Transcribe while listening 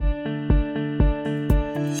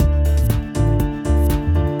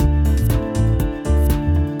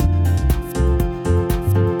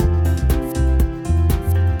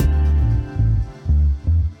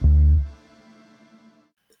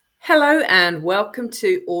Hello and welcome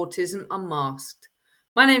to Autism Unmasked.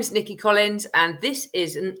 My name is Nikki Collins and this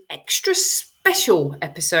is an extra special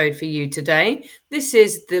episode for you today. This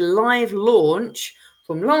is the live launch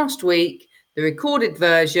from last week, the recorded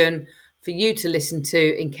version for you to listen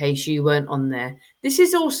to in case you weren't on there. This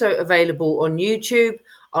is also available on YouTube.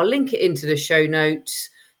 I'll link it into the show notes.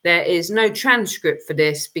 There is no transcript for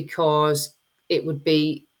this because it would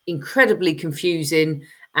be incredibly confusing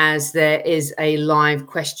as there is a live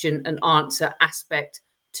question and answer aspect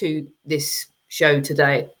to this show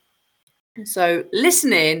today. So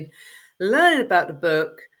listen in, learn about the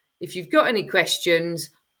book. If you've got any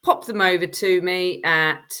questions, pop them over to me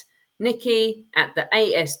at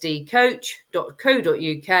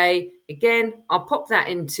nikki@theasdcoach.co.uk. Again, I'll pop that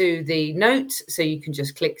into the notes so you can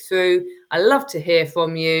just click through. I love to hear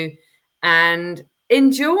from you and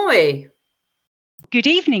enjoy. Good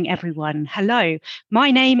evening, everyone. Hello,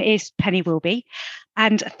 my name is Penny Wilby,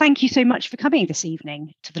 and thank you so much for coming this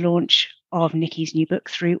evening to the launch of Nikki's new book,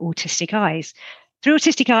 Through Autistic Eyes. Through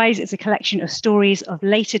Autistic Eyes is a collection of stories of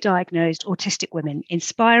later diagnosed autistic women,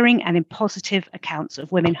 inspiring and positive accounts of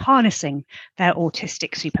women harnessing their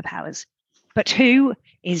autistic superpowers. But who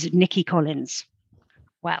is Nikki Collins?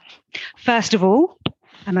 Well, first of all,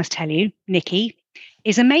 I must tell you, Nikki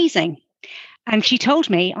is amazing. And she told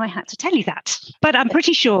me I had to tell you that, but I'm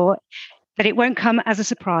pretty sure that it won't come as a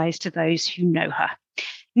surprise to those who know her.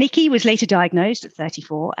 Nikki was later diagnosed at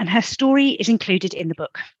 34, and her story is included in the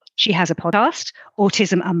book. She has a podcast,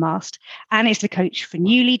 Autism Unmasked, and is the coach for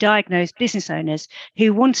newly diagnosed business owners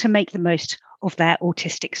who want to make the most of their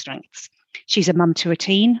autistic strengths. She's a mum to a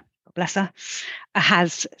teen, bless her,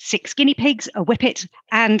 has 6 guinea pigs, a whippet,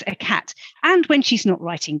 and a cat. And when she's not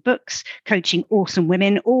writing books, coaching awesome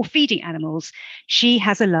women, or feeding animals, she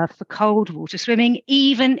has a love for cold water swimming,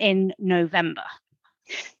 even in November.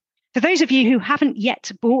 For those of you who haven't yet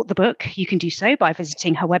bought the book, you can do so by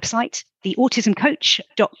visiting her website,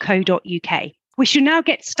 theautismcoach.co.uk. We shall now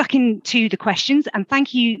get stuck into the questions, and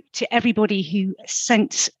thank you to everybody who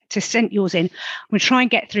sent yours in. We'll try and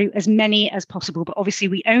get through as many as possible, but obviously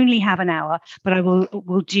we only have an hour, but I will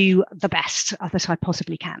do the best that I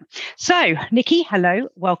possibly can. So, Nikki, hello,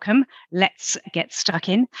 welcome. Let's get stuck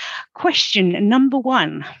in. Question number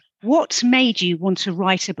 1. What made you want to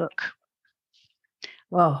write a book?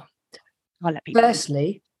 Well, I'll let people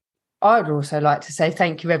firstly, I'd also like to say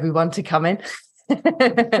thank you everyone to come in.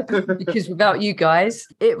 Because without you guys,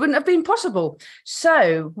 it wouldn't have been possible.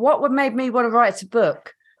 So what made me want to write a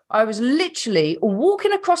book? I was literally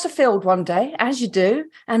walking across a field one day, as you do,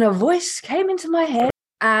 and a voice came into my head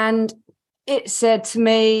and it said to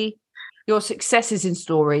me, your success is in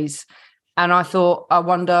stories. And I thought, I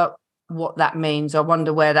wonder what that means. I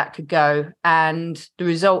wonder where that could go. And the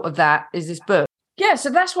result of that is this book. Yeah, so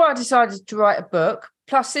that's why I decided to write a book.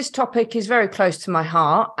 Plus, this topic is very close to my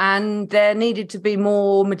heart, and there needed to be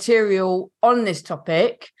more material on this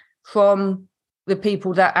topic from the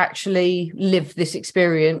people that actually live this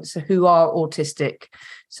experience, who are autistic.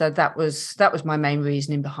 So that was my main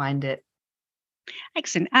reasoning behind it.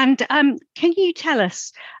 Excellent. And can you tell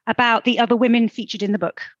us about the other women featured in the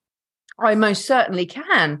book? I most certainly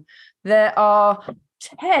can. There are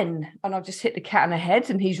 10, and I've just hit the cat on the head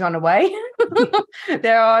and he's run away.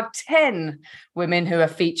 There are 10 women who are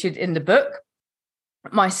featured in the book.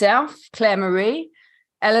 Myself, Claire Marie,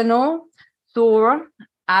 Eleanor, Thora,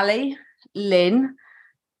 Ali, Lynn,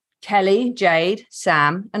 Kelly, Jade,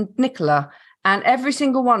 Sam, and Nicola. And every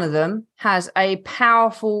single one of them has a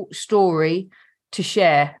powerful story to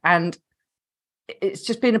share. And it's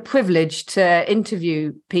just been a privilege to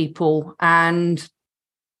interview people and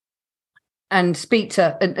speak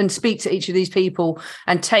to each of these people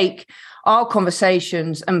and take our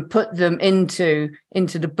conversations and put them into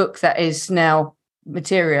the book that is now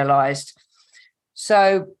materialized.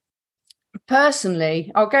 So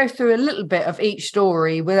personally, I'll go through a little bit of each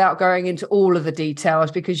story without going into all of the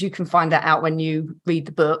details, because you can find that out when you read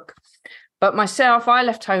the book. But myself, I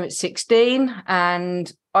left home at 16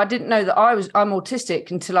 and I didn't know that I'm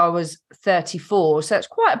autistic until I was 34. So it's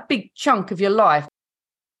quite a big chunk of your life.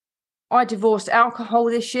 I divorced alcohol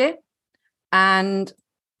this year, and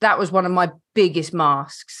that was one of my biggest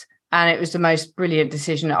masks. And it was the most brilliant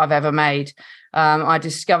decision that I've ever made. I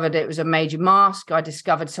discovered it was a major mask. I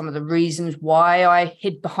discovered some of the reasons why I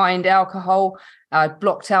hid behind alcohol. I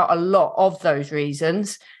blocked out a lot of those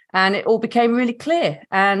reasons, and it all became really clear.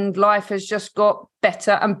 And life has just got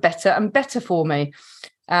better and better and better for me.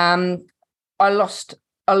 I lost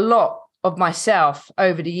a lot of myself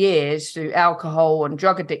over the years through alcohol and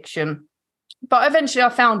drug addiction. But eventually I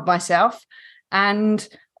found myself, and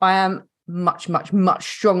I am much, much, much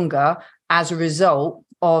stronger as a result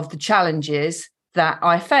of the challenges that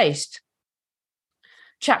I faced.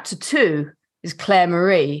 Chapter 2 is Claire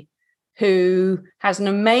Marie, who has an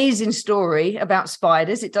amazing story about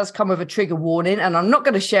spiders. It does come with a trigger warning, and I'm not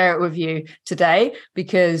going to share it with you today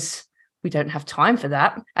because we don't have time for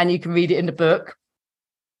that, and you can read it in the book.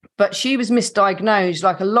 But she was misdiagnosed,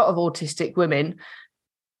 like a lot of autistic women,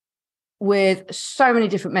 with so many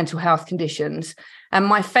different mental health conditions. And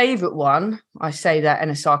my favorite one, I say that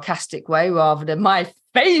in a sarcastic way rather than my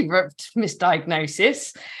favorite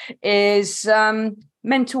misdiagnosis, is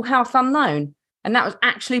mental health unknown. And that was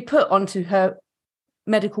actually put onto her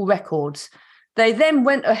medical records. They then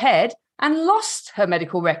went ahead and lost her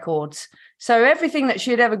medical records. So everything that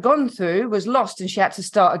she had ever gone through was lost and she had to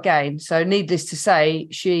start again. So needless to say,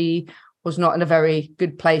 she was not in a very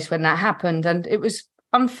good place when that happened. And it was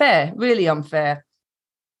unfair, really unfair.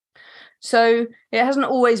 So it hasn't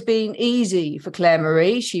always been easy for Claire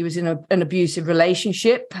Marie. She was in an abusive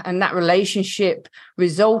relationship, and that relationship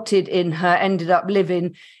resulted in her ended up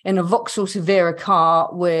living in a Vauxhall Severa car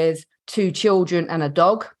with 2 children and a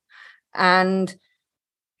dog. And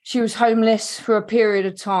she was homeless for a period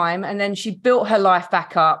of time, and then she built her life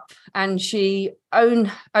back up, and she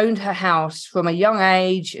owned her house from a young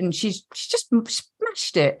age, and she's just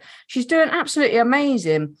smashed it. She's doing absolutely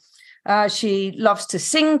amazing. She loves to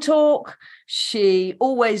sing talk. She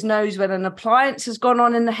always knows when an appliance has gone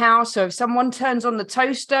on in the house. So if someone turns on the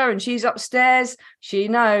toaster and she's upstairs, she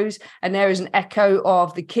knows. And there is an echo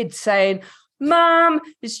of the kids saying, "Mum,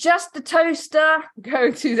 it's just the toaster,"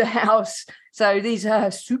 going through the house. So these are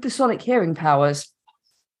her supersonic hearing powers.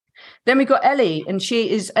 Then we got Ellie, and she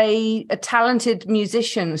is a talented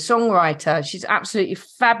musician, songwriter. She's absolutely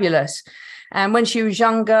fabulous. And when she was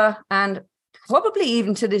younger, and probably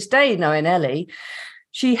even to this day, knowing Ellie,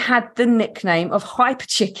 she had the nickname of Hyper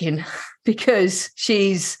Chicken because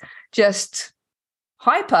she's just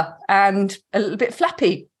hyper and a little bit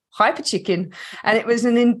flappy. Hyper Chicken. And it was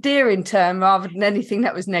an endearing term rather than anything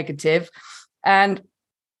that was negative. And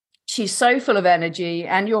she's so full of energy,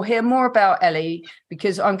 and you'll hear more about Ellie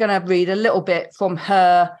because I'm going to read a little bit from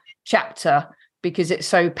her chapter because it's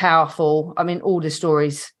so powerful. I mean, all the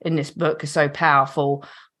stories in this book are so powerful,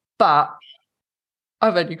 but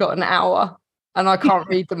I've only got an hour and I can't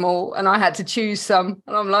read them all. And I had to choose some.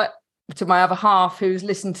 And I'm like, to my other half who's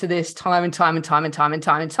listened to this time and time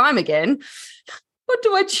again, what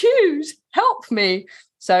do I choose? Help me.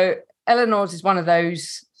 So Eleanor's is one of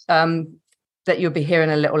those that you'll be hearing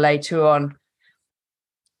a little later on.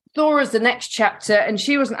 Thora's the next chapter, and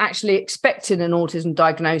she wasn't actually expecting an autism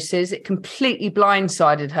diagnosis. It completely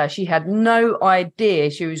blindsided her. She had no idea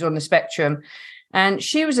she was on the spectrum. And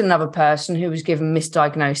she was another person who was given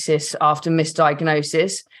misdiagnosis after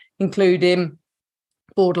misdiagnosis, including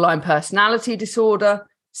borderline personality disorder,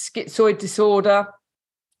 schizoid disorder,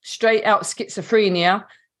 straight out schizophrenia,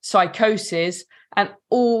 psychosis, and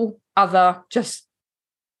all other just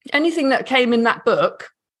anything that came in that book,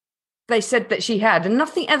 they said that she had, and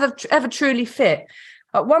nothing ever truly fit.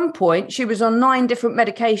 At one point, she was on 9 different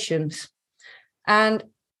medications. And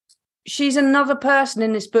she's another person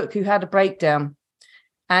in this book who had a breakdown.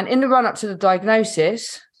 And in the run-up to the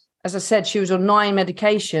diagnosis, as I said, she was on 9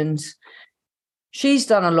 medications. She's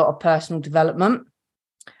done a lot of personal development.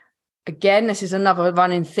 Again, this is another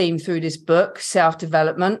running theme through this book,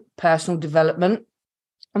 self-development, personal development,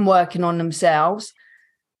 and working on themselves.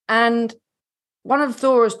 And one of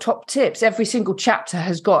Thora's top tips, every single chapter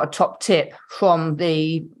has got a top tip from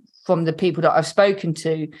the people that I've spoken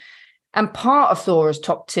to. And part of Thora's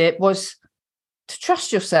top tip was to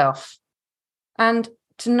trust yourself and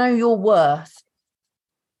to know your worth.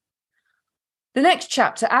 The next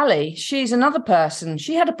chapter, Ali, she's another person.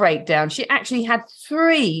 She had a breakdown. She actually had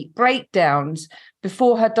 3 breakdowns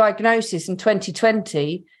before her diagnosis in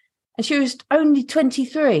 2020, and she was only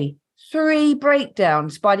 23. 3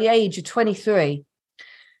 breakdowns by the age of 23.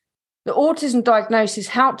 The autism diagnosis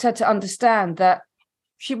helped her to understand that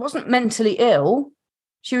she wasn't mentally ill.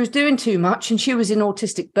 She was doing too much, and she was in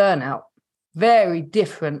autistic burnout. Very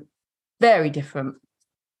different, very different.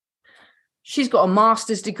 She's got a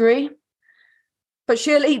master's degree, but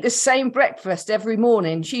she'll eat the same breakfast every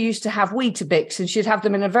morning. She used to have Weetabix, and she'd have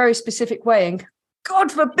them in a very specific way. And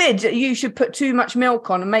God forbid that you should put too much milk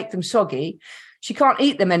on and make them soggy. She can't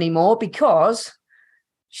eat them anymore because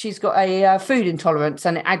she's got a food intolerance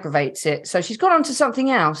and it aggravates it. So she's gone on to something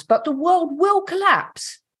else. But the world will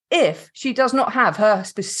collapse if she does not have her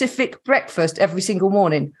specific breakfast every single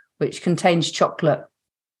morning, which contains chocolate.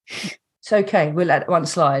 It's okay. We'll let one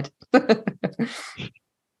slide.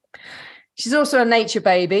 She's also a nature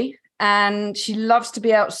baby, and she loves to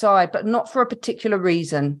be outside, but not for a particular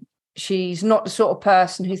reason. she's not the sort of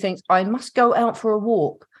person who thinks, I must go out for a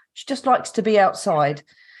walk. She just likes to be outside.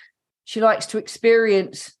 She likes to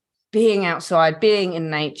experience being outside, being in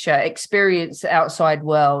nature, experience the outside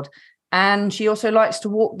world. And she also likes to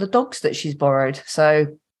walk the dogs that she's borrowed.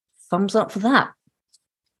 So thumbs up for that.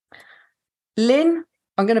 Lynn,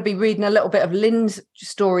 I'm going to be reading a little bit of Lynn's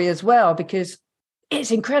story as well, because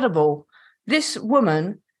it's incredible. This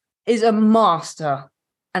woman is a master,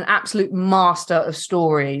 an absolute master of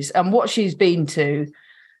stories. And what she's been through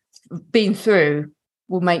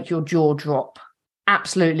will make your jaw drop.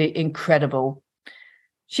 Absolutely incredible.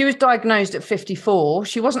 She was diagnosed at 54.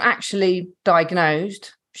 She wasn't actually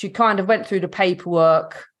diagnosed. She kind of went through the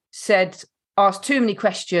paperwork, asked too many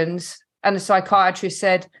questions. And the psychiatrist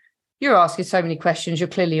said, you're asking so many questions. You're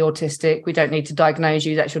clearly autistic. We don't need to diagnose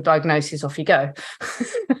you. That's your diagnosis. Off you go.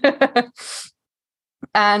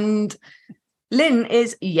 And Lynn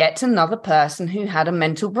is yet another person who had a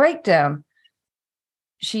mental breakdown.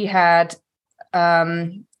 She had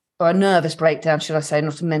or a nervous breakdown, should I say,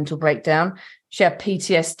 not a mental breakdown. She had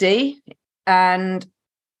PTSD, and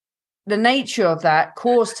the nature of that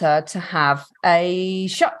caused her to have a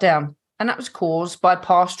shutdown, and that was caused by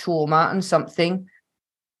past trauma and something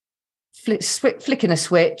flicking a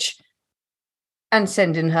switch and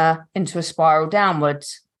sending her into a spiral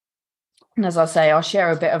downwards. And as I say, I'll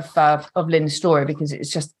share a bit of Lynn's story, because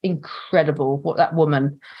it's just incredible what that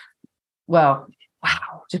woman, wow.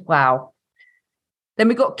 Then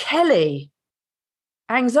we got Kelly,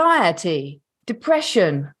 anxiety,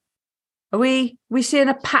 depression. Are we seeing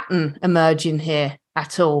a pattern emerging here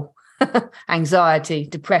at all? Anxiety,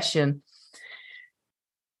 depression.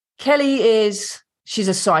 Kelly she's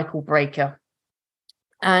a cycle breaker.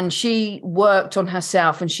 And she worked on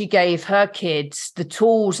herself, and she gave her kids the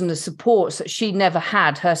tools and the supports that she never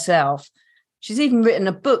had herself. She's even written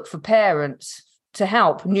a book for parents to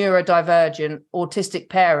help neurodivergent autistic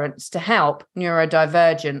parents, to help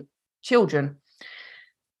neurodivergent children.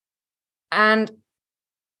 And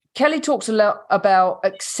Kelly talks a lot about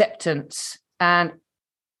acceptance and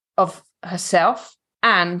of herself,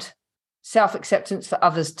 and self-acceptance for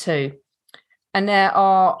others too. And there's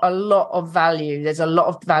a lot of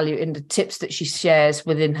value in the tips that she shares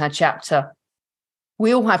within her chapter.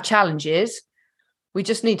 We all have challenges. We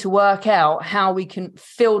just need to work out how we can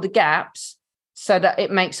fill the gaps so that it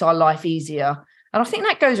makes our life easier. And I think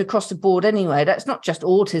that goes across the board anyway. That's not just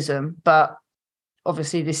autism, but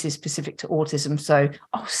obviously this is specific to autism, so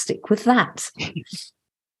I'll stick with that.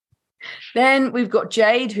 Then we've got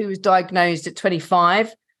Jade, who was diagnosed at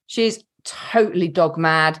 25. She's totally dog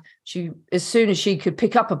mad. As soon as she could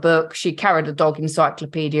pick up a book, she carried a dog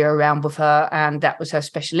encyclopedia around with her, and that was her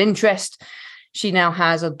special interest. She now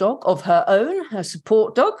has a dog of her own, her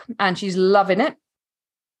support dog, and she's loving it.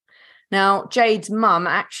 Now, Jade's mum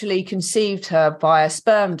actually conceived her by a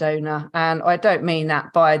sperm donor, and I don't mean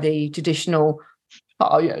that by the traditional,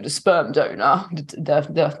 the sperm donor,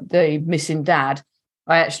 the missing dad.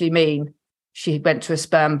 I actually mean she went to a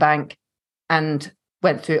sperm bank and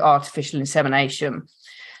went through artificial insemination.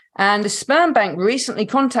 And the sperm bank recently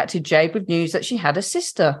contacted Jade with news that she had a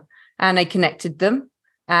sister, and they connected them.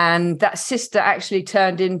 And that sister actually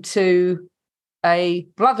turned into a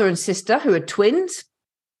brother and sister who are twins.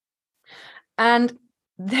 And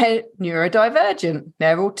they're neurodivergent,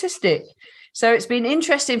 they're autistic. So it's been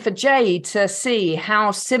interesting for Jade to see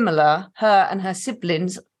how similar her and her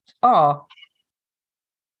siblings are.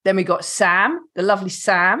 Then we got Sam, the lovely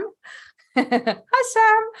Sam. Hi,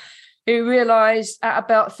 Sam, who realised at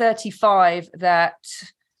about 35 that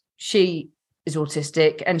she is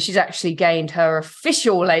autistic, and she's actually gained her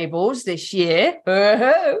official labels this year.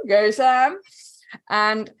 Go, Sam.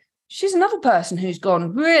 And she's another person who's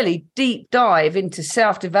gone really deep dive into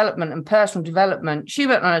self-development and personal development. She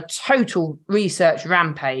went on a total research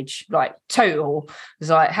rampage, like total. It's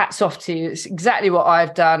like, hats off to you. It's exactly what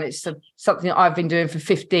I've done. It's something that I've been doing for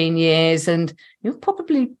 15 years. And you're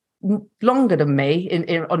probably longer than me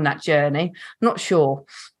on that journey. Not sure.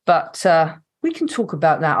 But we can talk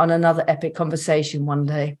about that on another epic conversation one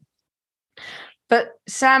day. But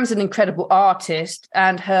Sam's an incredible artist,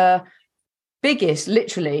 and her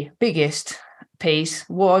literally biggest piece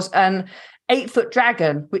was an 8-foot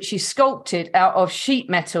dragon, which she sculpted out of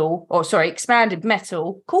expanded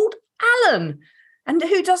metal, called Alan. And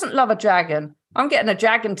who doesn't love a dragon? I'm getting a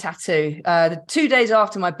dragon tattoo 2 days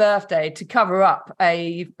after my birthday to cover up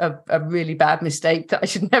a really bad mistake that I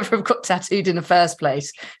should never have got tattooed in the first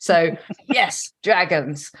place. So yes,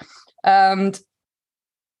 dragons. And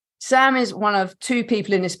Sam is one of 2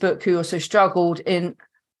 people in this book who also struggled in.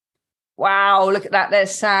 Wow, look at that.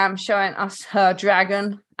 There's Sam showing us her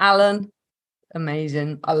dragon, Alan.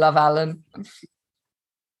 amazing. I love Alan.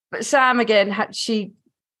 But Sam, again, she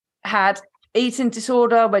had eating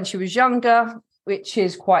disorder when she was younger, which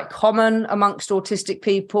is quite common amongst autistic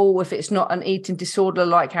people. If it's not an eating disorder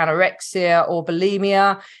like anorexia or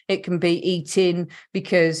bulimia, it can be eating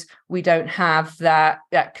because we don't have that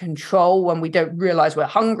control when we don't realize we're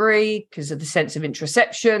hungry because of the sense of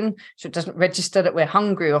interoception. So it doesn't register that we're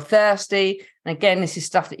hungry or thirsty. And again, this is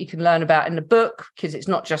stuff that you can learn about in the book because it's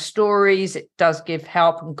not just stories. It does give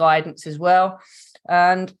help and guidance as well.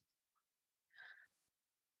 And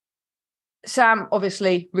Sam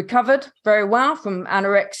obviously recovered very well from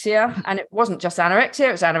anorexia, and it wasn't just anorexia,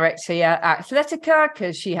 it was anorexia athletica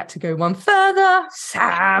because she had to go one further,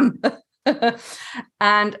 Sam.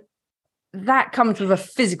 And that comes with a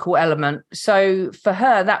physical element. So for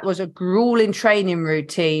her, that was a grueling training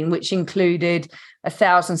routine, which included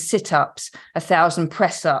 1,000 sit-ups, 1,000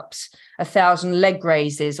 press-ups, 1,000 leg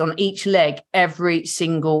raises on each leg every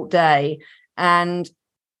single day. And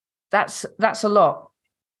that's a lot.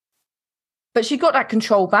 But she got that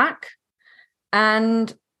control back,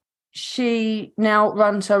 and she now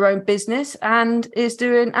runs her own business and is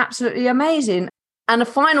doing absolutely amazing. And the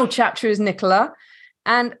final chapter is Nicola.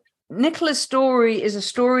 And Nicola's story is a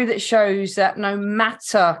story that shows that no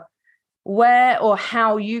matter where or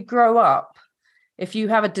how you grow up, if you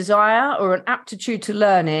have a desire or an aptitude to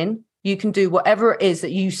learning, you can do whatever it is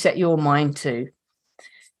that you set your mind to.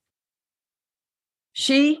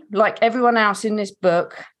 She, like everyone else in this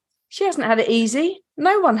book, she hasn't had it easy.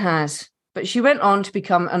 No one has. But she went on to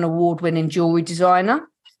become an award-winning jewelry designer.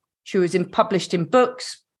 She was published in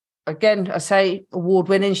books. Again, I say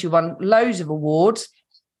award-winning. She won loads of awards.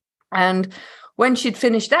 And when she'd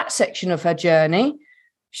finished that section of her journey,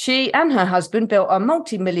 she and her husband built a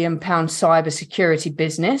multi-million-pound cybersecurity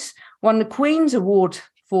business, won the Queen's Award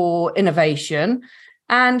for Innovation,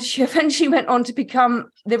 and she eventually went on to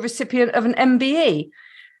become the recipient of an MBE,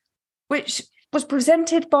 which was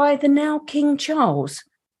presented by the now King Charles.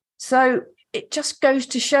 So it just goes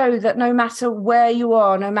to show that no matter where you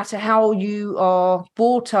are, no matter how you are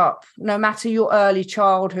brought up, no matter your early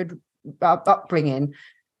childhood upbringing,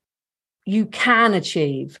 you can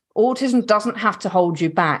achieve. Autism doesn't have to hold you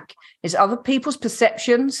back. It's other people's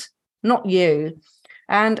perceptions, not you.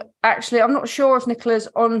 And actually, I'm not sure if Nicola's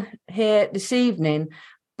on here this evening,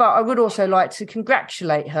 but I would also like to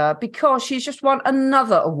congratulate her because she's just won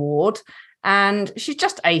another award. And she's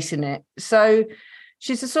just acing it. So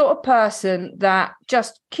she's the sort of person that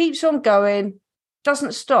just keeps on going,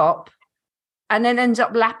 doesn't stop, and then ends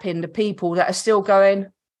up lapping the people that are still going,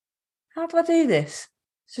 how do I do this?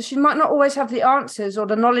 So she might not always have the answers or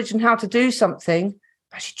the knowledge on how to do something,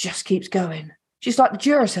 but she just keeps going. She's like the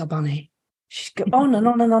Duracell bunny. She's go on and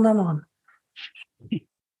on and on and on.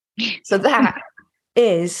 So that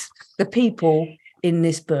is the people in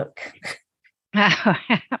this book.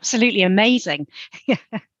 Absolutely amazing.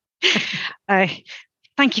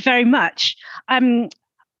 Thank you very much.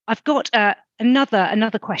 I've got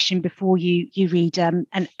another question before you read an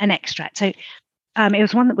extract. So it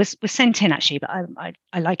was one that was sent in actually, but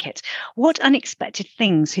I like it. What unexpected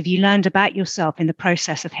things have you learned about yourself in the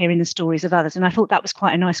process of hearing the stories of others? And I thought that was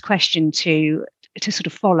quite a nice question to sort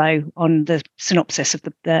of follow on the synopsis of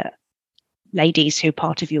the ladies who are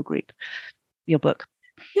part of your group, your book.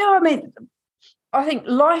 Yeah, I think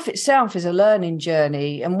life itself is a learning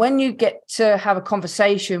journey. And when you get to have a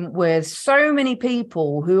conversation with so many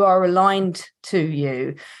people who are aligned to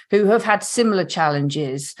you, who have had similar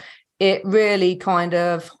challenges, it really kind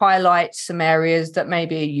of highlights some areas that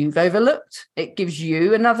maybe you've overlooked. It gives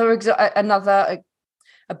you another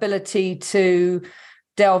ability to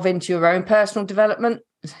delve into your own personal development.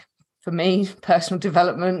 For me, personal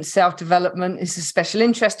development, self-development is a special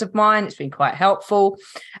interest of mine. It's been quite helpful.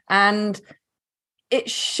 And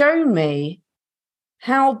it's shown me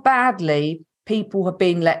how badly people have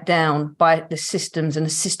been let down by the systems, and the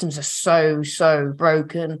systems are so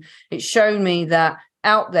broken. It's shown me that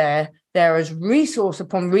out there is resource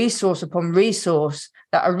upon resource upon resource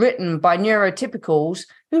that are written by neurotypicals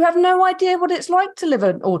who have no idea what it's like to live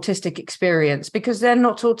an autistic experience because they're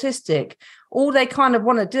not autistic. All they kind of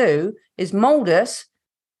want to do is mold us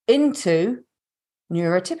into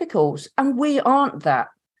neurotypicals, and we aren't that.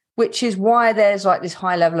 Which is why there's like this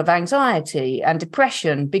high level of anxiety and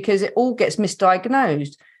depression, because it all gets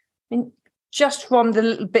misdiagnosed. I mean, just from the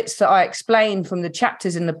little bits that I explained from the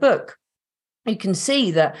chapters in the book, you can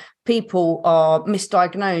see that people are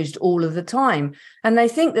misdiagnosed all of the time and they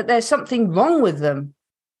think that there's something wrong with them.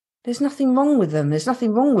 There's nothing wrong with them. There's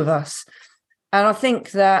nothing wrong with us. And I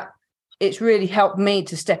think that it's really helped me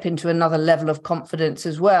to step into another level of confidence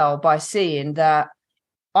as well by seeing that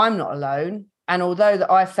I'm not alone. And although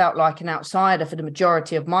that I felt like an outsider for the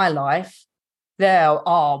majority of my life, there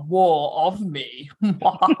are more of me.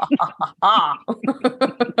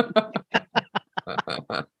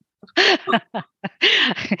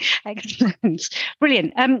 Excellent.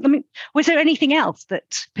 Brilliant. I mean, was there anything else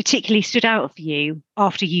that particularly stood out for you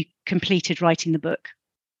after you completed writing the book?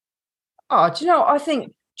 Oh, do you know, I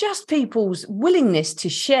think just people's willingness to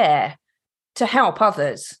share, to help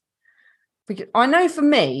others. Because I know for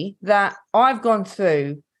me that I've gone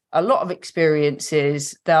through a lot of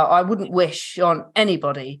experiences that I wouldn't wish on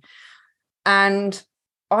anybody. And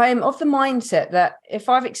I'm of the mindset that if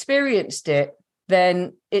I've experienced it,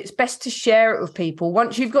 then it's best to share it with people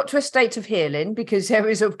once you've got to a state of healing, because there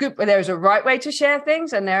is a right way to share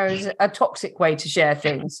things and there is a toxic way to share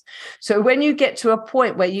things. So when you get to a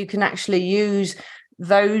point where you can actually use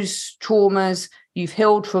those traumas, you've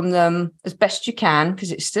healed from them as best you can,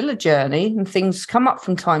 because it's still a journey and things come up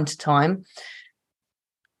from time to time.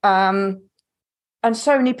 And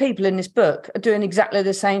so many people in this book are doing exactly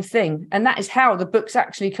the same thing. And that is how the book's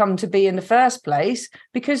actually come to be in the first place,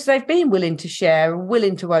 because they've been willing to share,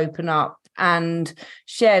 willing to open up and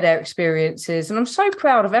share their experiences. And I'm so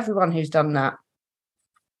proud of everyone who's done that.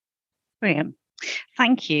 Brilliant.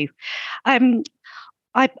 Thank you. I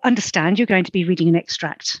understand you're going to be reading an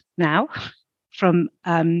extract now from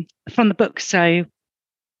the book. So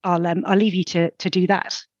I'll leave you to do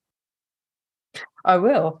that. I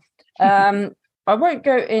will. I won't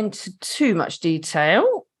go into too much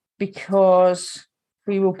detail because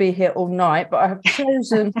we will be here all night, but I have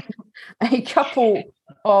chosen a couple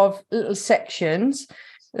of little sections.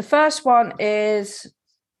 The first one is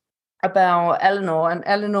about Eleanor, and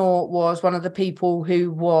Eleanor was one of the people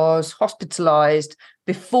who was hospitalized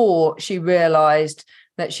before she realized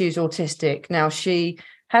that she was autistic. Now, she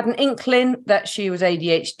had an inkling that she was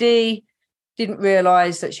ADHD, didn't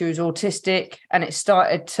realize that she was autistic, and it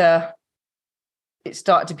started to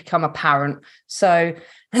become apparent. So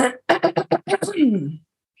I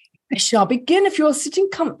shall begin if you're sitting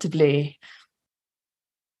comfortably.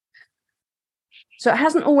 So it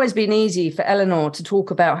hasn't always been easy for Eleanor to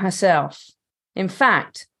talk about herself. In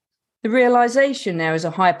fact, the realization there is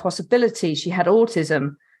a high possibility she had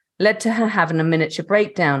autism led to her having a miniature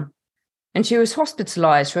breakdown, and she was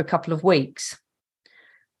hospitalized for a couple of weeks.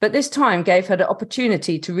 But this time gave her the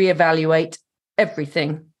opportunity to reevaluate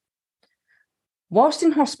everything. Whilst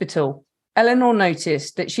in hospital, Eleanor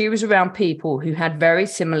noticed that she was around people who had very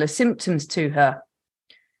similar symptoms to her.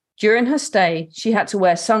 During her stay, she had to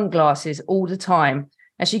wear sunglasses all the time,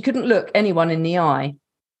 as she couldn't look anyone in the eye.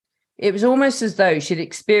 It was almost as though she'd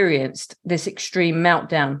experienced this extreme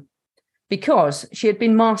meltdown, because she had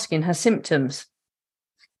been masking her symptoms.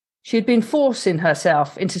 She had been forcing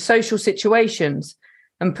herself into social situations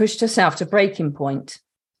and pushed herself to breaking point.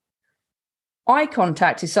 Eye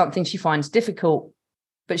contact is something she finds difficult,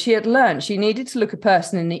 but she had learned she needed to look a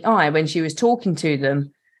person in the eye when she was talking to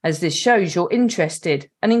them, as this shows you're interested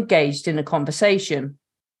and engaged in a conversation.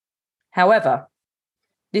 However,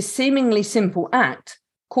 this seemingly simple act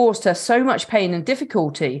caused her so much pain and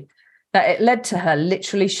difficulty that it led to her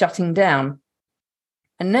literally shutting down.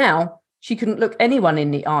 And now she couldn't look anyone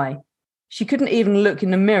in the eye. She couldn't even look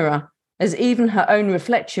in the mirror, as even her own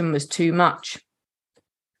reflection was too much.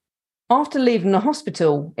 After leaving the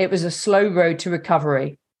hospital, it was a slow road to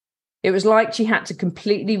recovery. It was like she had to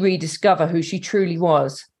completely rediscover who she truly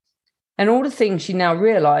was, and all the things she now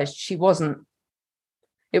realized she wasn't.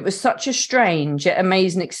 It was such a strange yet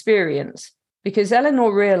amazing experience, because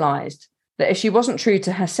Eleanor realized that if she wasn't true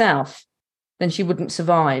to herself, then she wouldn't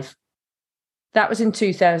survive. That was in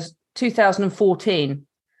 2014,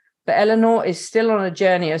 but Eleanor is still on a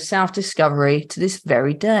journey of self-discovery to this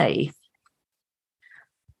very day.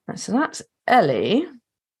 So that's Ellie.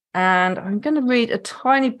 And I'm going to read a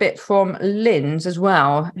tiny bit from Lynn's as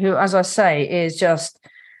well, who, as I say, is just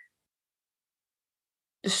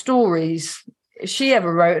stories. If she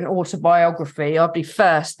ever wrote an autobiography, I'd be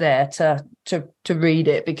first there to read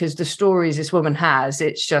it, because the stories this woman has,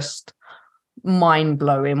 it's just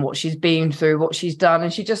mind-blowing what she's been through, what she's done,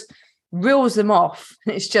 and she just reels them off.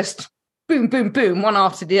 It's just boom, boom, boom, one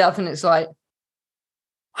after the other, and it's like,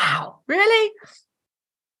 wow, really?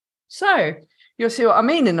 So you'll see what I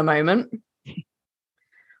mean in a moment.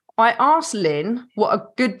 I asked Lynn what a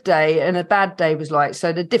good day and a bad day was like,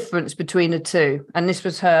 so the difference between the two, and this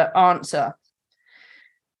was her answer.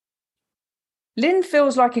 Lynn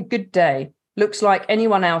feels like a good day looks like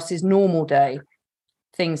anyone else's normal day.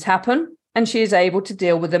 Things happen, and she is able to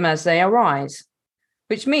deal with them as they arise,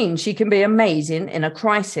 which means she can be amazing in a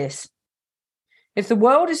crisis. If the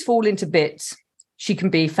world is falling to bits, she can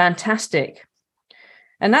be fantastic.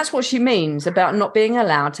 And that's what she means about not being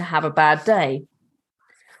allowed to have a bad day.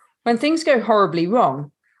 When things go horribly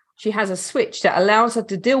wrong, she has a switch that allows her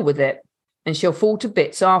to deal with it, and she'll fall to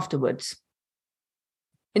bits afterwards.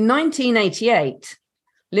 In 1988,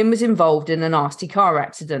 Lynn was involved in a nasty car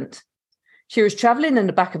accident. She was travelling in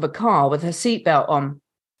the back of a car with her seatbelt on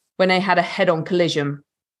when they had a head-on collision.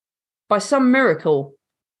 By some miracle,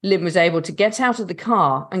 Lynn was able to get out of the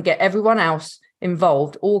car and get everyone else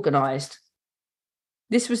involved organised.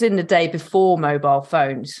 This was in the day before mobile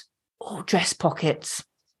phones or dress pockets.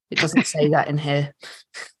 It doesn't say that in here.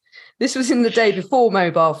 This was in the day before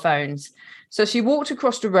mobile phones. So she walked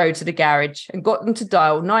across the road to the garage and got them to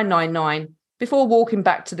dial 999 before walking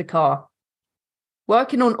back to the car.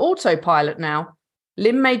 Working on autopilot now,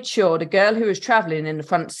 Lynn made sure the girl who was travelling in the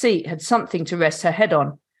front seat had something to rest her head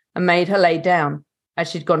on and made her lay down,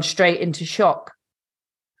 as she'd gone straight into shock.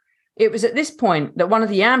 It was at this point that one of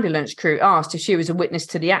the ambulance crew asked if she was a witness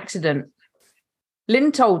to the accident.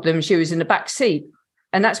 Lynn told them she was in the back seat,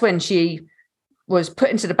 and that's when she was put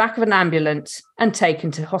into the back of an ambulance and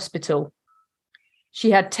taken to hospital.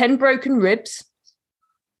 She had 10 broken ribs,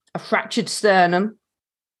 a fractured sternum,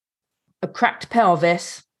 a cracked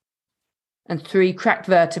pelvis, and 3 cracked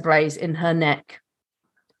vertebrae in her neck.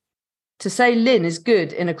 To say Lynn is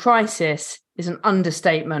good in a crisis is an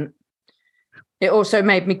understatement. It also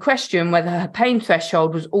made me question whether her pain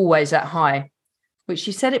threshold was always that high, which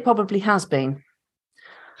she said it probably has been.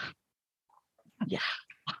 Yeah.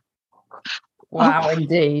 Wow,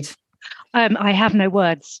 indeed. I have no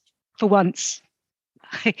words for once.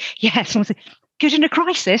 Yes, good in a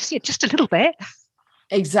crisis, yeah, just a little bit.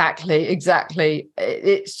 Exactly.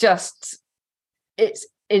 It's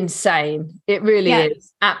insane. It really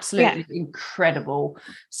is absolutely incredible.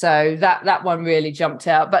 So that one really jumped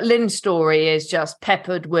out. But Lynn's story is just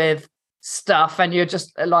peppered with stuff, and you're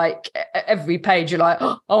just like, every page you're like,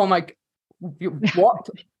 oh my, what?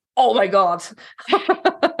 Oh my God.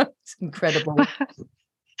 It's incredible.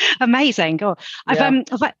 Amazing. God,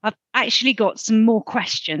 I've actually got some more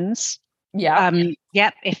questions. Yeah.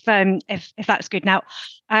 If that's good. Now,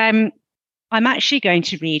 I'm actually going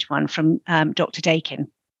to read one from Dr. Dakin.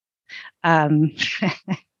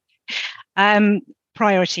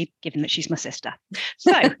 Priority, given that she's my sister.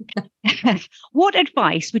 So, what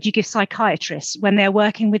advice would you give psychiatrists when they're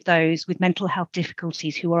working with those with mental health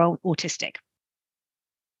difficulties who are autistic?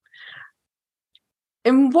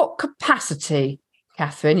 In what capacity,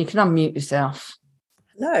 Catherine? You can unmute yourself.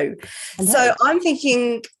 Hello. So I'm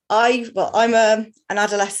thinking, I'm an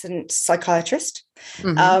adolescent psychiatrist.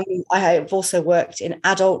 Mm-hmm. I have also worked in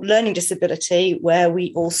adult learning disability, where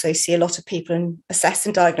we also see a lot of people and assess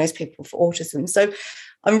and diagnose people for autism. So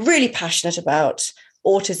I'm really passionate about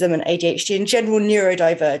autism and ADHD and general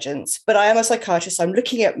neurodivergence, but I am a psychiatrist. So I'm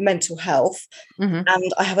looking at mental health,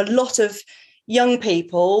 and I have a lot of young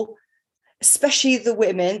people, especially the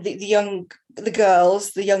women, the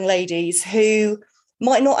girls, the young ladies who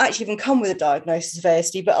might not actually even come with a diagnosis of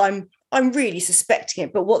ASD, but I'm really suspecting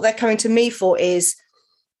it. But what they're coming to me for is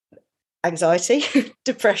anxiety,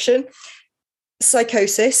 depression,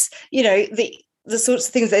 psychosis, the sorts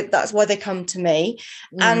of things that's why they come to me.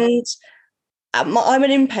 And I'm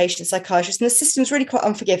an inpatient psychiatrist, and the system's really quite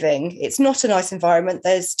unforgiving. It's not a nice environment.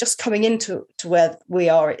 There's just coming into where we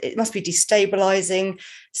are. It must be destabilizing,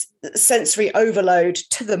 sensory overload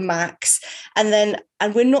to the max. And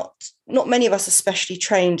we're not many of us are specially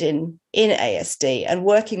trained in ASD and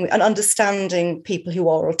working with and understanding people who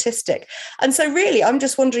are autistic. And so really, I'm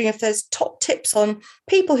just wondering if there's top tips on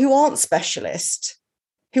people who aren't specialists,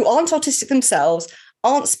 who aren't autistic themselves,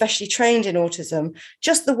 aren't specially trained in autism,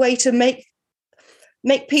 just the way to make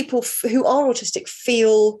people who are autistic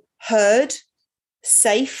feel heard,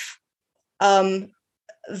 safe,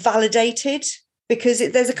 validated, because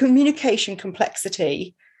there's a communication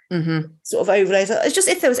complexity sort of overlays. It's just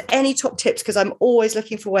if there was any top tips, because I'm always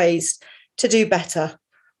looking for ways to do better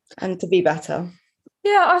and to be better.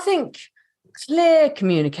 Yeah, I think clear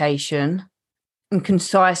communication and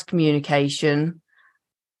concise communication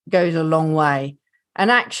goes a long way,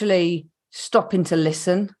 and actually stopping to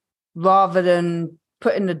listen rather than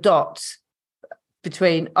putting the dots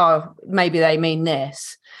between, oh, maybe they mean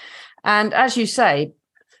this. And as you say,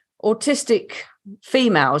 autistic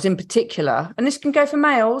females in particular, and this can go for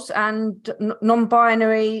males and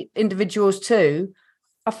non-binary individuals too,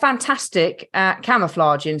 are fantastic at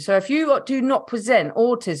camouflaging. So if you do not present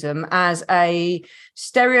autism as a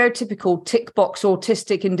stereotypical tick box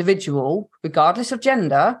autistic individual, regardless of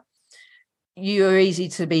gender, you're easy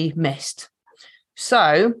to be missed.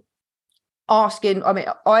 So asking, I mean,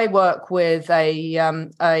 I work with a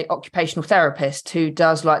occupational therapist who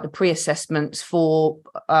does like the pre-assessments for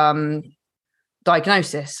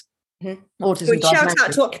diagnosis, autism Shout diagnosis.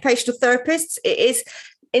 out to occupational therapists. It is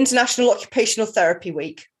International Occupational Therapy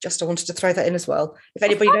Week. Just I wanted to throw that in as well. If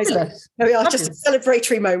anybody knows it. There we are, just a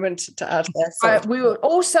celebratory moment to add there. We will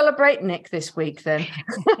all celebrate Nick this week then.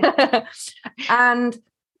 And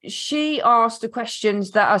she asked the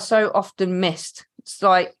questions that are so often missed. It's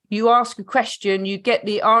like you ask a question, you get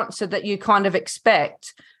the answer that you kind of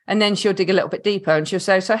expect, and then she'll dig a little bit deeper and she'll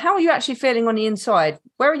say, so how are you actually feeling on the inside?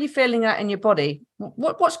 Where are you feeling that in your body?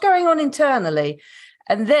 What's going on internally?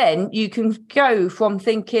 And then you can go from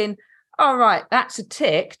thinking, all right, that's a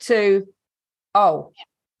tick, to, oh,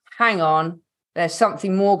 hang on, there's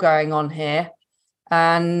something more going on here.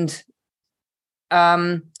 And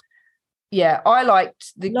yeah, I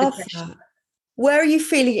liked the that. Where are you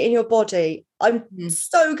feeling it in your body? I'm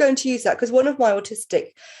so going to use that, because one of my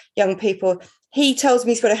autistic young people, he tells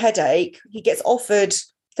me he's got a headache. He gets offered,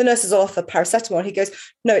 the nurses offer paracetamol. He goes,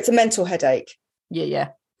 no, it's a mental headache. Yeah.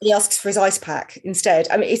 He asks for his ice pack instead.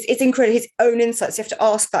 I mean, it's incredible. His own insights. You have to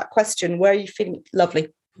ask that question. Where are you feeling? Lovely.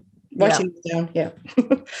 Writing it down. Yeah.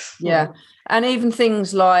 Yeah. And even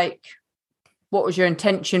things like, what was your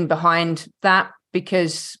intention behind that?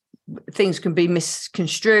 Because things can be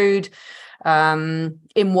misconstrued. In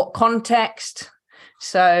what context?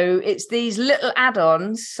 So it's these little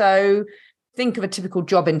add-ons. So think of a typical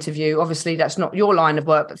job interview. Obviously, that's not your line of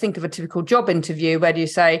work, but think of a typical job interview where you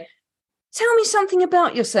say, tell me something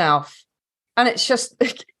about yourself. And it's just,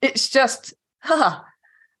 I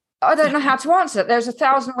don't know how to answer that. There's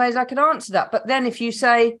 1,000 ways I could answer that. But then if you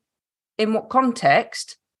say, in what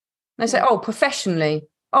context? They say, oh, professionally.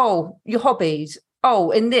 Oh, your hobbies. Oh,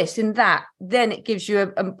 in this, in that. Then it gives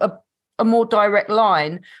you a more direct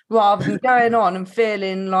line, rather than going on and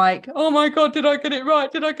feeling like, oh my God, did I get it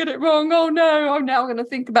right? Did I get it wrong? Oh no, I'm now going to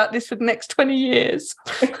think about this for the next 20 years.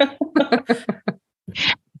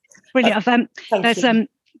 Brilliant.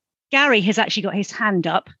 Gary has actually got his hand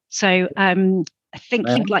up. So I think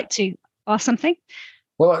he'd like to ask something.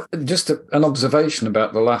 Well, just an observation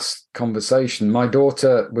about the last conversation. My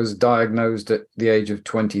daughter was diagnosed at the age of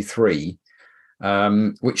 23,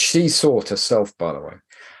 which she sought herself, by the way.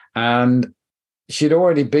 And she'd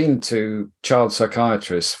already been to child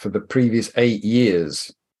psychiatrists for the previous 8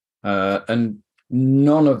 years. And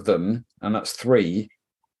none of them, and that's 3,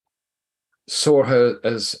 saw her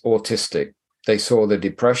as autistic. They saw the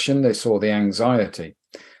depression, they saw the anxiety.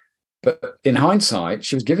 But in hindsight,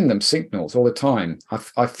 she was giving them signals all the time.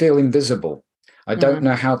 I feel invisible. I don't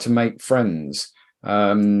know how to make friends.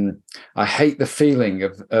 I hate the feeling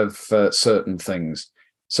of certain things.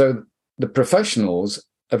 So the professionals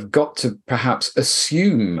have got to perhaps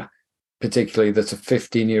assume, particularly that a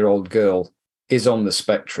 15-year-old girl is on the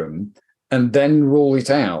spectrum, and then rule it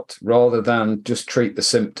out rather than just treat the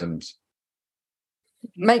symptoms.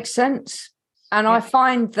 Makes sense. And I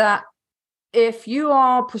find that if you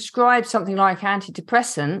are prescribed something like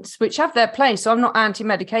antidepressants, which have their place, so I'm not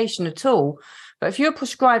anti-medication at all, but if you're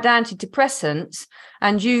prescribed antidepressants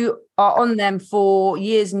and you are on them for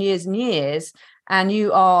years and years and years, and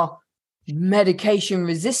you are medication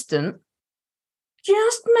resistant,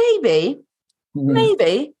 just maybe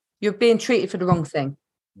you're being treated for the wrong thing.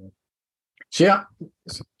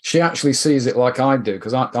 She actually sees it like I do,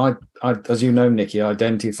 because I, as you know, Nikki,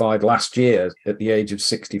 identified last year at the age of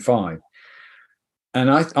 65. And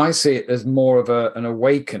I see it as more of an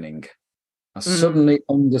awakening. I suddenly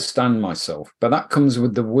understand myself. But that comes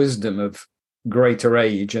with the wisdom of greater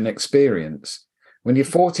age and experience. When you're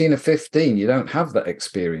 14 or 15, you don't have that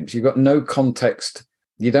experience. You've got no context.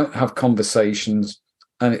 You don't have conversations.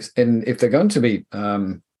 And if they're going to be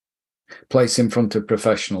placed in front of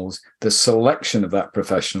professionals, the selection of that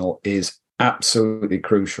professional is absolutely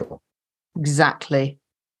crucial. Exactly.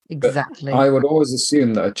 But I would always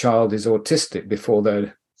assume that a child is autistic before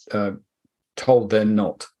they're told they're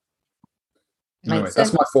not. Anyway,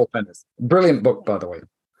 that's my 4 pennies. Brilliant book, by the way.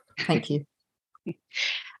 Thank you.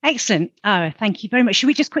 Excellent. Thank you very much. Should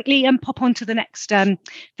we just quickly pop on to the next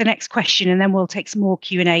question, and then we'll take some more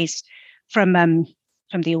Q&As from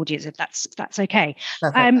the audience, if that's okay.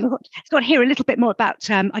 Got to hear a little bit more about,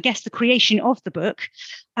 I guess, the creation of the book.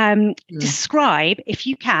 Describe, if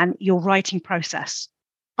you can, your writing process.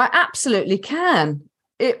 I absolutely can.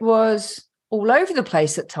 It was all over the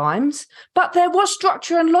place at times, but there was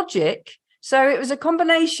structure and logic. So it was a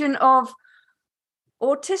combination of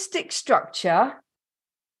autistic structure,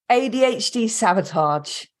 ADHD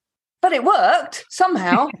sabotage. but it worked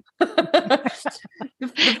somehow. The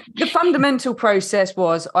fundamental process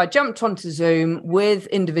was I jumped onto Zoom with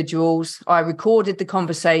individuals. I recorded the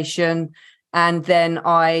conversation, and then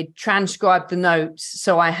I transcribed the notes.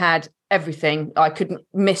 So I had everything. I couldn't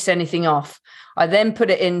miss anything off. I then put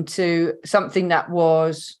it into something that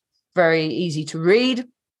was very easy to read.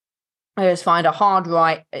 I always find a hard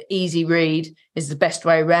write, easy read is the best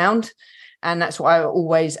way around. And that's what I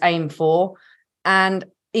always aim for. And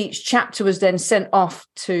each chapter was then sent off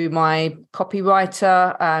to my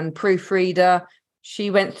copywriter and proofreader. She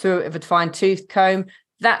went through it with a fine-tooth comb.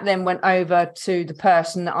 That then went over to the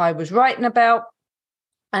person that I was writing about.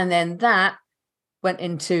 And then that went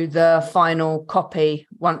into the final copy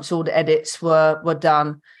once all the edits were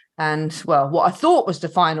done. And, well, what I thought was the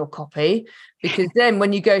final copy, because then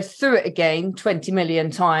when you go through it again 20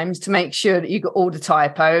 million times to make sure that you got all the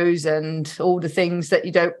typos and all the things that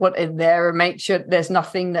you don't want in there, and make sure that there's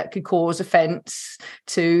nothing that could cause offence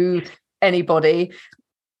to anybody,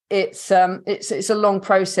 it's a long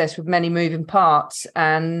process with many moving parts.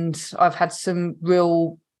 And I've had some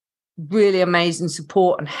really amazing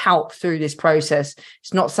support and help through this process.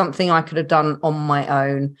 It's not something I could have done on my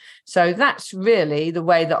own. So that's really the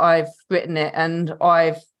way that I've written it. And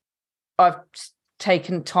I've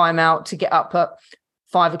taken time out to get up at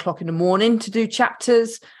 5 o'clock in the morning to do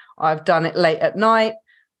chapters. I've done it late at night.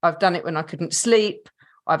 I've done it when I couldn't sleep.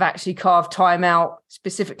 I've actually carved time out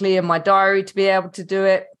specifically in my diary to be able to do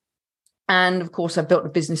it. And of course, I've built a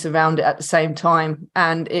business around it at the same time.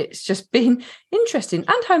 And it's just been interesting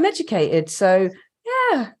and home educated. So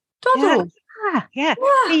yeah, doddle. Yeah.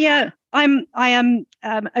 I am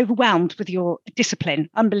overwhelmed with your discipline.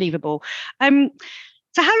 Unbelievable.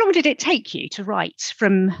 So how long did it take you to write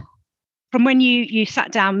from when you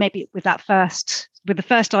sat down maybe with the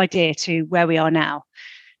first idea to where we are now?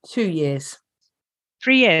 2 years.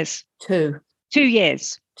 3 years? 2. 2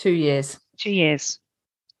 years. 2 years. 2 years.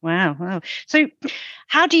 Wow. So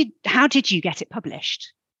how did you get it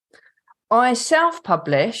published? I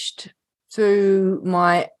self-published through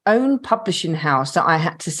my own publishing house that I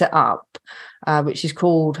had to set up, which is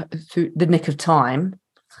called Through the Nick of Time.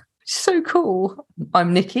 So cool.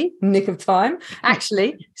 I'm Nikki, Nick of Time.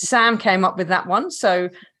 Actually, Sam came up with that one. So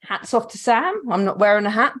hats off to Sam. I'm not wearing a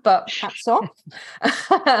hat, but hats off.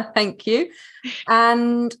 Thank you.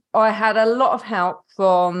 And I had a lot of help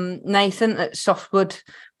from Nathan at Softwood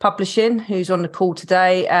Publishing, who's on the call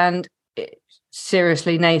today. And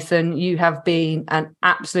seriously, Nathan, you have been an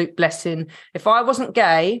absolute blessing. If I wasn't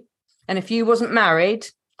gay and if you wasn't married,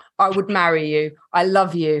 I would marry you. I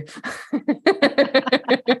love you.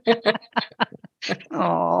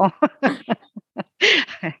 Oh,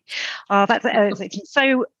 that's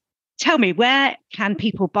so. Tell me, where can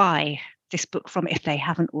people buy this book from if they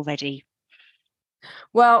haven't already?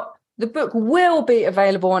 Well, the book will be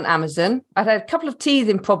available on Amazon. I've had a couple of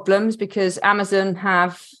teething problems because Amazon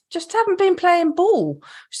haven't been playing ball.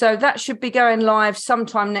 So that should be going live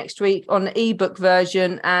sometime next week on the ebook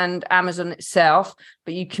version and Amazon itself.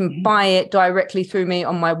 But you can buy it directly through me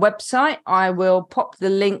on my website. I will pop the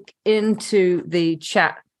link into the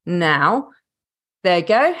chat now. There you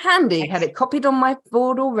go. Handy. Excellent. Had it copied on my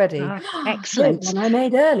board already. Excellent. One I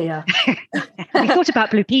made earlier. Have you thought about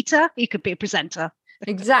Blue Peter? You could be a presenter.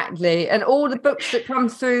 Exactly. And all the books that come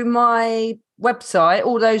through my website,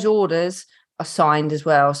 all those orders are signed as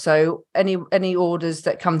well. So any orders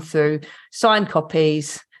that come through, signed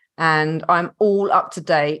copies, and I'm all up to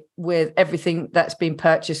date with everything that's been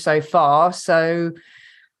purchased so far. So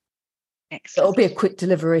excellent. It'll be a quick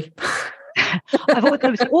delivery.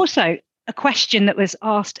 There was also a question that was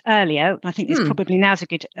asked earlier. I think this probably now's a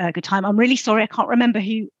good time. I'm really sorry, I can't remember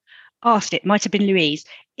who asked it. Might have been Louise.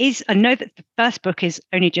 I know that the first book is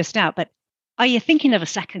only just out, but are you thinking of a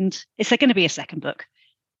second? Is there going to be a second book?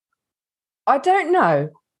 I don't know.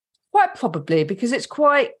 Quite probably, because it's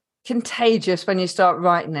quite contagious when you start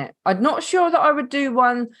writing it. I'm not sure that I would do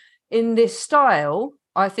one in this style.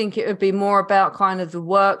 I think it would be more about kind of the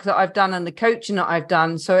work that I've done and the coaching that I've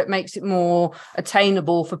done. So it makes it more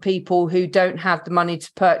attainable for people who don't have the money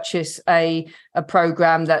to purchase a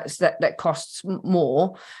program that costs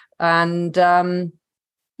more. And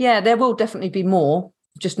there will definitely be more.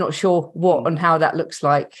 Just not sure what and how that looks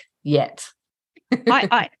like yet.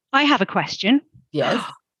 I have a question. Yes.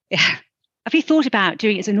 Yeah. Have you thought about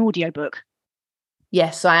doing it as an audiobook?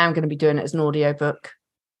 Yes, I am going to be doing it as an audiobook.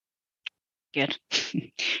 Good.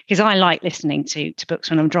 Because I like listening to books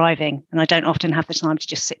when I'm driving, and I don't often have the time to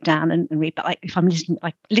just sit down and read. But if I'm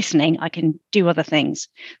listening, I can do other things.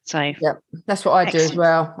 So yeah, that's what I do as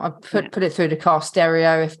well. I put it through the car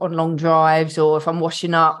stereo if on long drives, or if I'm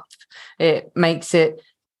washing up. It makes it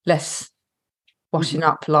less washing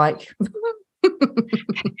up like.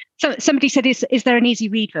 So somebody said, is there an easy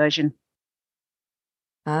read version?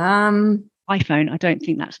 iPhone, I don't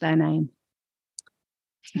think that's their name.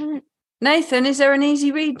 Nathan, is there an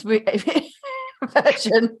easy read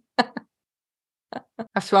version?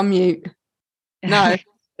 Have to unmute. No.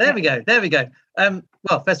 There we go.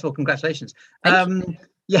 Well, first of all, congratulations.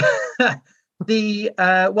 Yeah. The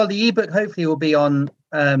ebook hopefully will be on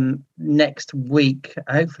next week,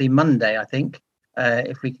 hopefully Monday, I think,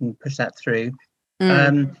 if we can push that through.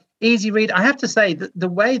 Easy read. I have to say that the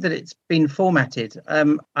way that it's been formatted,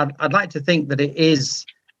 I'd like to think that it is.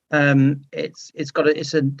 It's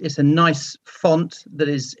a nice font that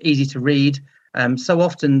is easy to read. So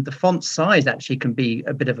often the font size actually can be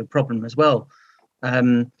a bit of a problem as well.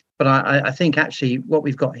 But I think actually what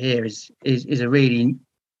we've got here is a really,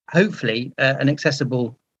 hopefully, an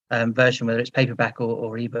accessible version, whether it's paperback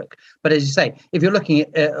or ebook. But as you say, if you're looking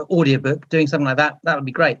at audiobook, doing something like that, that would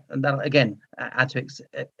be great. And that'll, again, add to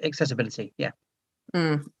accessibility. Yeah.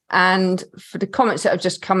 And for the comments that have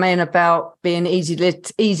just come in about being easy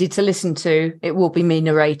to listen to, it will be me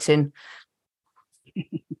narrating.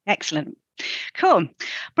 Excellent. Cool.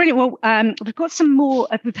 Brilliant. Well, we've got some more.